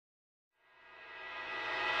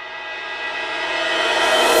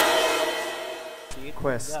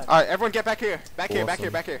quest. Alright, everyone get back here. Back here, back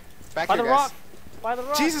here, back here. Back By here, the guys. rock. By the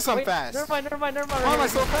rock. Jesus, I'm Wait, fast. Never mind. Why am I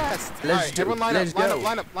so fast? Alright, everyone line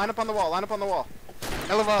up, line up on the wall, line up on the wall.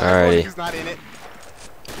 Everyone who's not in it.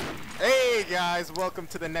 Hey guys, welcome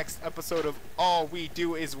to the next episode of All We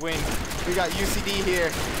Do Is Win. We got UCD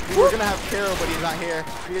here. We were gonna have Carol, but he's not here.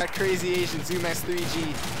 We got Crazy Asian Zoom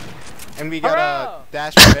S3G. And we got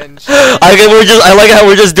Dash Revenge. I like how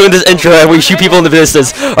we're just doing this intro and we shoot people in the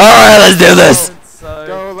distance. Alright, let's do this!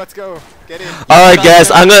 Go, let's go. Get in. Alright guys,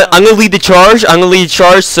 I'm gonna lead the charge.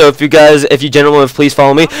 So if you gentlemen please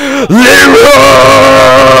follow me. Leroy!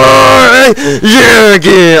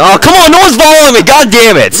 Yeah. Oh come on, no one's following me, god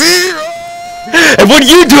damn it! And what do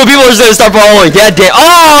you do if people are just gonna start following? God damn.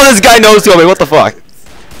 Oh, this guy knows me, what the fuck?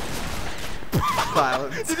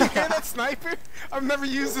 Did you hear that sniper? I've never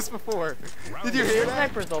used this before. Did you hear that?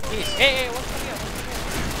 Snipers though, please. Hey, what's coming up?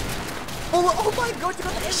 Oh my god, you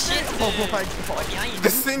got the shit! Oh my god.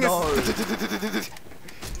 This thing is...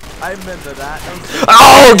 I remember that.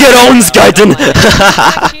 Oh, get on, Skyton!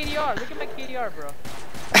 Look at my KDR, bro.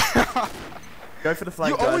 Go for the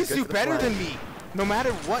flank, You guys. always Go do for the better flank. than me, no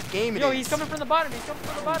matter what game it is. Yo, he's coming from the bottom. Come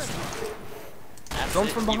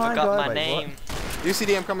from behind, you forgot guys. my Wait, name.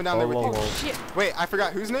 UCD, I'm coming down there with you. Oh shit. Wait, I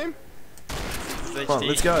forgot whose name? Come on,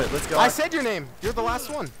 let's go. I said your name. You're the last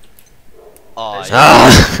one. Oh,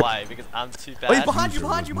 Ah. why? Because I'm too bad. Oh, he's behind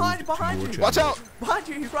you. Watch out. Behind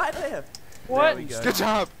you, he's right there. What? There we go. Good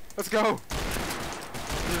job. Let's go. Look at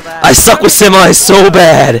that. I suck with semis so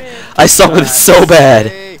bad. I suck with it so bad.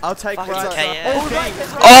 Hey. I'll take Fucking right. KS. Oh, right,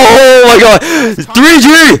 that's right. Oh my god!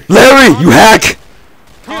 3G! Larry, you hack!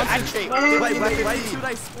 Concentrate. Wait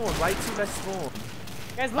till they spawn.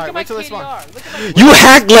 Guys, look Alright, at my wait till this one. KDR. Look at my. You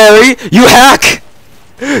hack, Larry! You hack!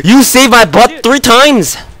 You saved my butt 3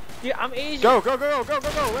 times! Dude, I'm Asian. Go. Where?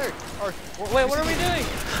 Wait, what are we doing?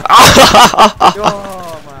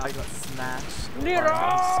 Oh my, I got smashed. Nero!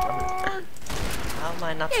 How am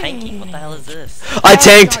I not tanking? What the hell is this? I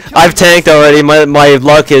tanked! I've tanked already. My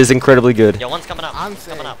luck is incredibly good. Yo, one's coming up. I'm One's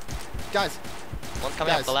coming saying. up. Guys, One's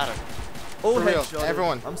coming up the ladder. Oh, for real, headshot.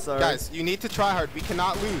 everyone. I'm sorry. Guys, you need to try hard. We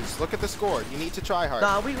cannot lose. Look at the score. You need to try hard.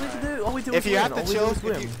 Nah, we can do. All we do If is you win. have All to we do chill, is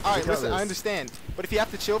win. alright, listen, I understand. But if you have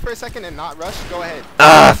to chill for a second and not rush, go ahead.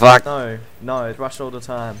 Ah, fuck. No, it's rush all the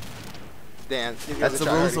time. Dan, give you That's the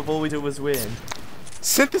rules of all we do is win.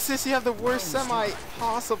 Synthesis, you have the worst semi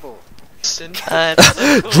possible.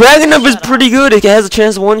 Dragon Up is pretty good. It has a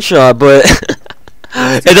chance of 1 shot, but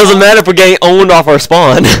it doesn't matter if we're getting owned off our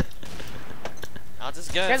spawn. I'll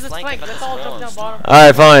just go. Guys, let's flank. Let's all jump down bottom.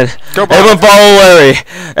 Alright, fine. Go Everyone follow Larry.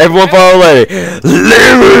 Everyone follow Larry.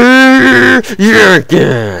 Larry! You're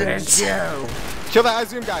good. Kill that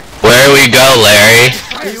Zoom guy. Where we go, Larry?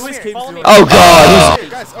 He always keeps Follow doing me. Oh god.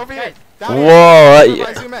 Guys, over here. Guys. Down here. Whoa. Over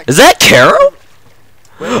by Zoom X. Is that Carol?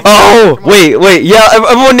 Oh, wait. Yeah,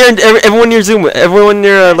 everyone near Zoom. Everyone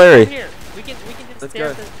near Larry. Here. We can just Let's stare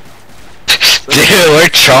go. at this. Dude, we're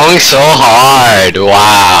trolling so hard.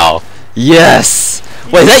 Wow. Yes.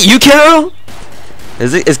 Wait, is that you, Carol?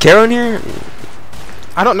 Is Carol in here?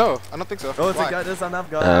 I don't know. I don't think so. Oh, it's Why? a guy. There's another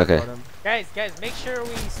guy. Okay. Guys, make sure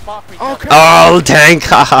we spot for each Oh, other. come on. Oh, tank.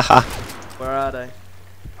 Hahaha. Where are they?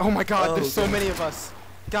 Oh my god, Oh, there's so God. many of us.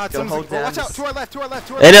 God, Gotta someone's hold like, well, watch down out, this- to our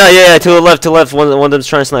left. And yeah, to the left. One of them's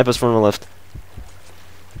trying to snipe us from the left.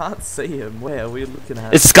 Can't see him. Where are we looking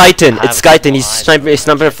at? It's Skyton. It's Skyton. He's sniping it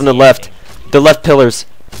from the left. The left pillars.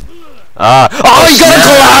 Oh, he got a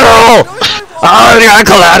collateral! Oh, he got a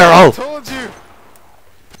collateral! Told you.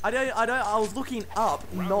 I was looking up,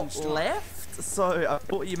 not left. So I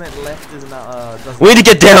thought you meant left isn't that doesn't. We need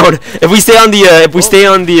to get down. If we stay on the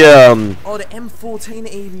Oh, the M14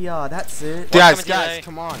 AVR, that's it. Guys, today?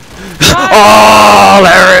 come on. Oh,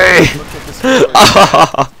 Larry! Look at this score.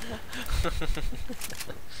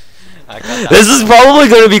 I got that. This is probably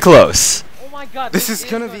gonna be close. Oh my god. This is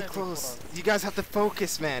gonna be close. You guys have to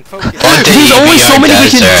focus, man. Focus. On to There's only so EVR many we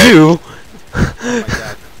can desert. do Oh my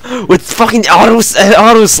god. with fucking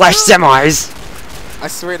auto/semis. I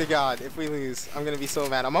swear to God, if we lose, I'm gonna be so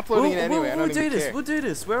mad. I'm uploading it anyway. I don't even care. We'll do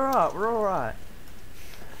this. We're alright.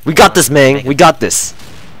 We got this, man. We got this.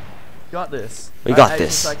 Got this. We got Hey,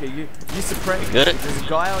 this. Misaki, you suppress. Good. There's a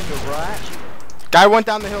guy on your right. Guy went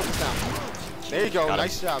down the hill just now. There you go. Got him.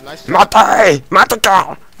 Nice job. Nice job. Mate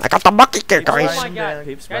down. I got the bucket kick, Oh guys. my Spraying god. down,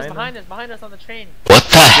 keep Guys, spraying behind us on the train. What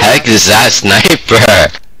the heck is that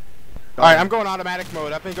sniper? Alright, I'm going automatic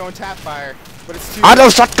mode. I've been going tap fire, but it's too. Auto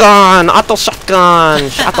shotgun.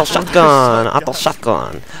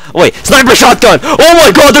 Wait, sniper shotgun. Oh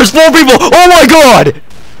my god, there's 4 people. Oh my god.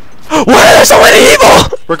 Why are there so many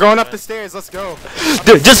people? We're going up the stairs. Let's go.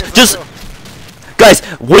 Dude, just Guys,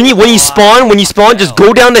 when you spawn, just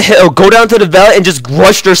go down the hill, go down to the valley, and just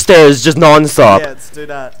rush their stairs, just non-stop. Yeah, let's do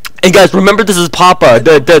that. And guys, remember this is Papa.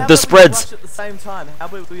 The spreads. Rush at the same time. How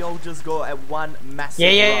about we all just go at one massive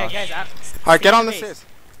Yeah, rush? guys. Alright, get on the stairs.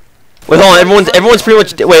 Wait, hold on. Everyone's pretty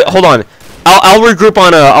much. Wait, hold on. I'll regroup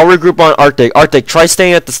on Arctic. Arctic, try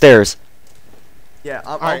staying at the stairs. Yeah,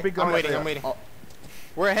 I'll Alright, be going. I'm waiting.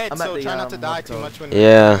 We're ahead, so try not to die too much when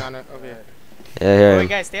Yeah. you're on it. Okay. Yeah. Wait,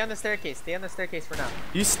 guys, stay on the staircase. Stay on the staircase for now.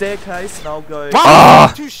 You staircase, and I'll go.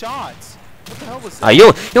 Ah! 2 shots. What the hell was that?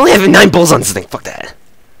 You only have 9 balls on this thing. Fuck that.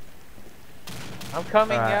 I'm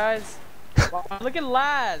coming, Alright. guys. Wow, look at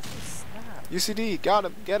Laz. Snap. UCD, got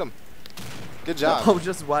him, get him. Good job. I was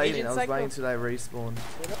just waiting. Agent I was Psycho. waiting till they respawn.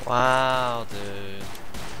 Wow, dude.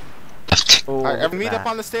 Oh, Alright, look meet at up that.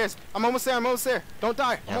 on the stairs. I'm almost there. Don't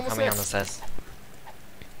die. Yeah, I'm I'm almost coming there. on the stairs.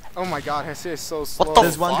 Oh my god, her stairs is so slow. the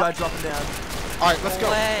There's one guy dropping down. Alright, let's go.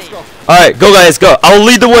 Way. Let's go. Alright, go guys, go. I'll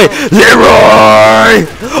lead the way. Leroy!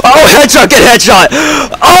 Oh, headshot, get headshot!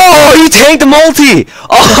 Oh, he tanked the multi!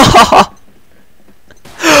 Oh!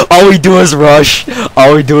 All we do is rush.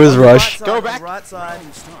 All we do is rush. Right Go side, back. Right side.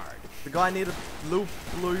 The guy near the blue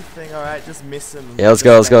thing. All right, just miss him. Yeah, let's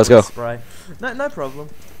go, let's go, let's go. Spray. No problem.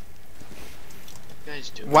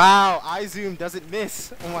 Wow, iZoom doesn't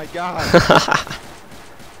miss. Oh my god.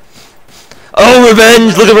 Oh,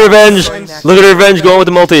 revenge! Look at revenge! Look at revenge going with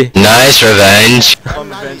the multi. Nice revenge.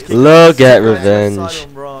 Look at revenge. Side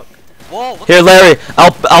on rock. Whoa, what Here, Larry,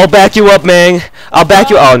 I'll back you up, man. I'll back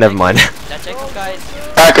you. Oh, never mind. that Jacob guy is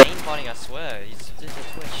Back main botting, I swear. He's just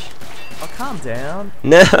a twitch. Oh, calm down.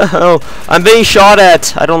 No, I'm being shot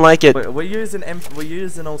at. I don't like it. We're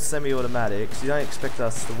using all semi-automatics. You don't expect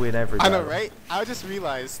us to win every I know, battle. right? I just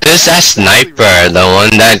realized. This is that sniper, the one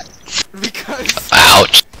that. Because,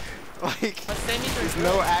 Ouch. like, But semis there's are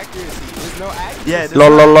no accuracy. There's no accuracy. Yeah. there's La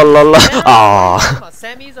la no- la la la. Semis- Aww. come on,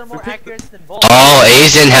 semis are more accurate than bolts. Oh,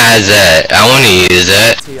 Asian has it. I want to use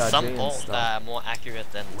it. TRG Some and bolts stuff. that are more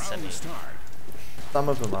accurate than semi. Some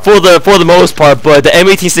of them are. For the most part, but the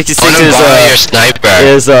M1866 I want to borrow your sniper.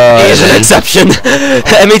 is an Asian. exception.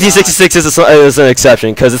 M1866 is an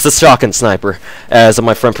exception because it's a shotgun sniper, as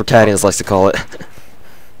my friend Protadians likes to call it.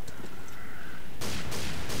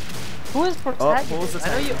 Who is what Protagonist? was the I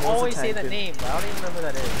know tank? you What was the always say tank that in? name, but I don't even know who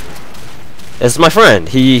that is. It's my friend.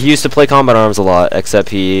 He used to play combat arms a lot, except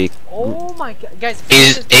he. Oh my god, guys.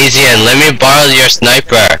 Asian, let me borrow your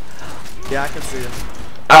sniper. Yeah, I can see him.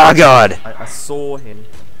 Oh God. I saw him.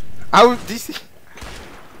 DC.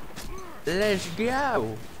 Let's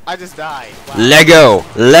go. I just died. Wow. Lego.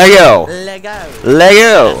 Lego. Lego.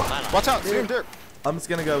 Lego. Watch out, Zoom Dirk. I'm just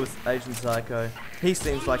gonna go with Agent Psycho. He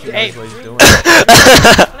seems like he Hey, knows what he's doing.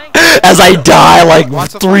 As I die like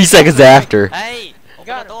Watch the 3 flank, seconds watch the flank. after. Hey! Open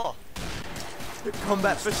Got the him. door.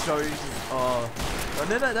 Combat for shows. Oh,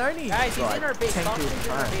 they're only Guys, he's like in our base. 10 Stop kills him in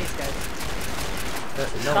a our time. base,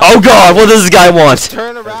 guys. No, Oh God, what does this guy want?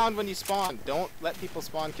 Turn around when you spawn. Don't let people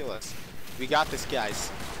spawn kill us. We got this, guys.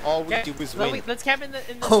 All we do is win. Let's camp in the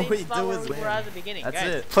All same we spot do where is we win. were at the beginning, That's guys.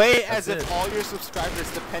 it. Play as That's if it. all your subscribers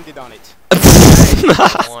depended on it.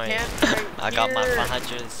 Point. Camp right I got my here.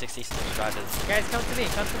 560 subscribers. Guys, come to me,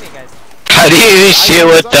 guys. How do you even shoot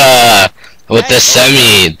with the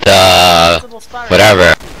semi, Possible spot right whatever.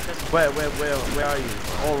 here. Where are you?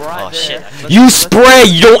 All right. Oh, there. shit. You spray.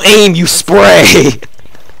 You don't aim. You spray.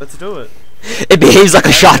 Let's do it. It behaves like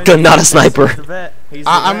a shotgun, not a He's sniper. the vet. He's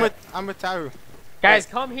the I'm vet. with Taru. Guys,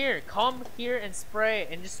 come here and spray,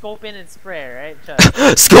 and just scope in and spray, right?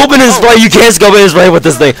 Scoping and spray. You can't scope and spray with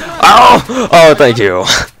this thing. Oh, oh, thank you.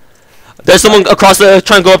 There's someone across the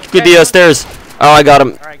trying to go up the stairs. Oh, I got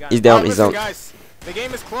him. Alright, He's guys. down. Alright, He's listen, down. guys. The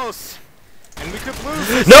game is close, and we could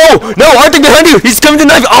lose. No, Arctic behind you. He's coming to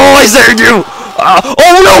knife. Oh, I saved you.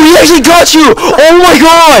 Oh no, he actually got you. Oh my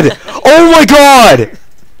God. Oh my God.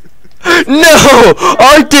 No,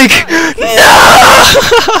 Arctic.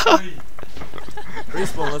 No.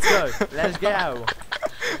 Respawn. Let's go. Let's go.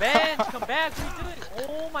 Ben, come back. What are you doing?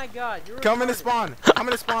 Oh my god. You're Come in to retarded. spawn. Come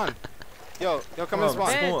in to spawn. Yo, come in to Oh,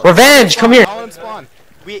 spawn. spawn. Revenge, come here. All in spawn.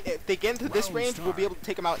 If they get into this range, we'll be able to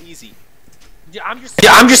take them out easy. Yeah, I'm just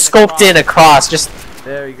scoped in across. Just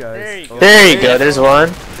There he goes. There you go. there you go. There's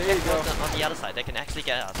one. There you go. On the other side, they can actually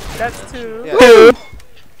get us. That's two. Yeah.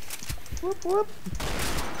 Whoop whoop.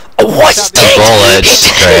 Oh, what? The bullet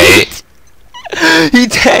straight. He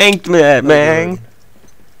tanked me, man.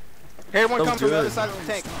 Here, one So come from the good. other side of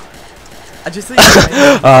the tank. I just see.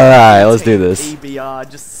 Alright, let's do this. EBR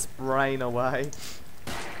just spraying away.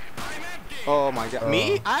 Oh my god.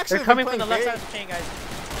 Me? I actually They're coming been from the playing left side of the chain, guys.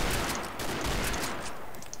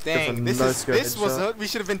 Dang, this was what we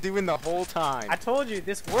should have been doing the whole time. I told you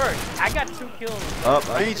this worked. I got 2 kills.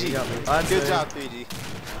 3G, good job, 3G.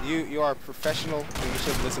 You are a professional, and we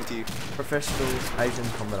should listen to you. Professional Asian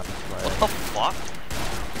combat player. What the fuck?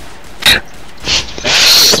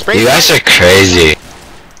 You guys are crazy.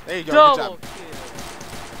 There you go. Double Good job.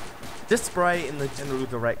 kill. Just spray in the general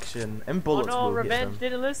direction, and bullets Oh no, will hit Revenge them.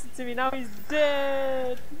 didn't listen to me. Now he's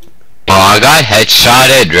dead. Oh, I got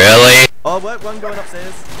headshotted, really? Oh, wait, one going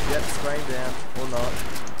upstairs. Yep, spraying down or not.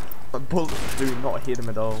 But bullets do not hit him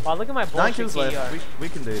at all. Wow, look at my 9 bullshit kills KR. left. We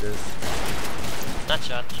can do this. Not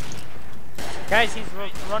shot. Guys, he's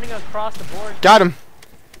running across the board. Got him.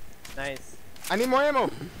 Nice. I need more ammo.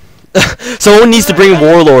 Someone needs to bring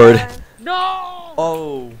Warlord. No!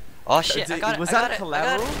 Oh. Oh shit, I got it. Was I got that it,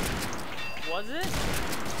 collateral? Was it?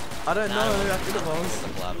 I don't know. Nah, I think it was. the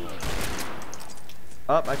collateral.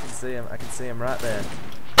 Up, I can see him. I can see him right there.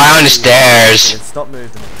 I'm on the stairs. Yeah, stop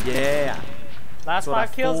moving. Yeah. Last what I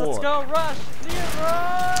 5 kills, let's thought. go, rush!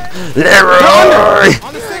 Leroy!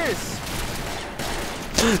 On the stairs.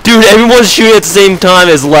 Dude, everyone's shooting at the same time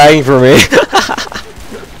is lagging for me.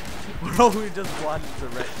 We're probably just blinded to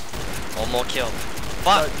red. One more kill.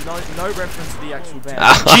 Fuck. No reference to the actual band.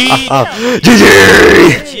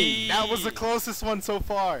 GG! That was the closest one so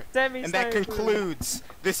far. Semi And that concludes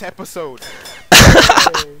this episode.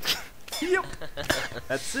 Yep.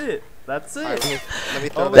 That's it. That's it. Alright, let me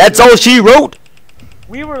throw this. That's all she wrote.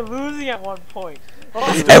 We were losing at one point.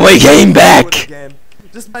 Oh, And we came back. Again.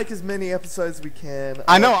 Just make as many episodes as we can.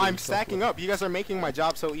 I know, I'm stacking up. You guys are making my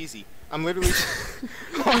job so easy. I'm literally.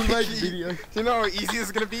 Make video. You know how easy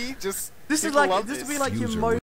it's gonna be? Just This is people like love this would be this. like your most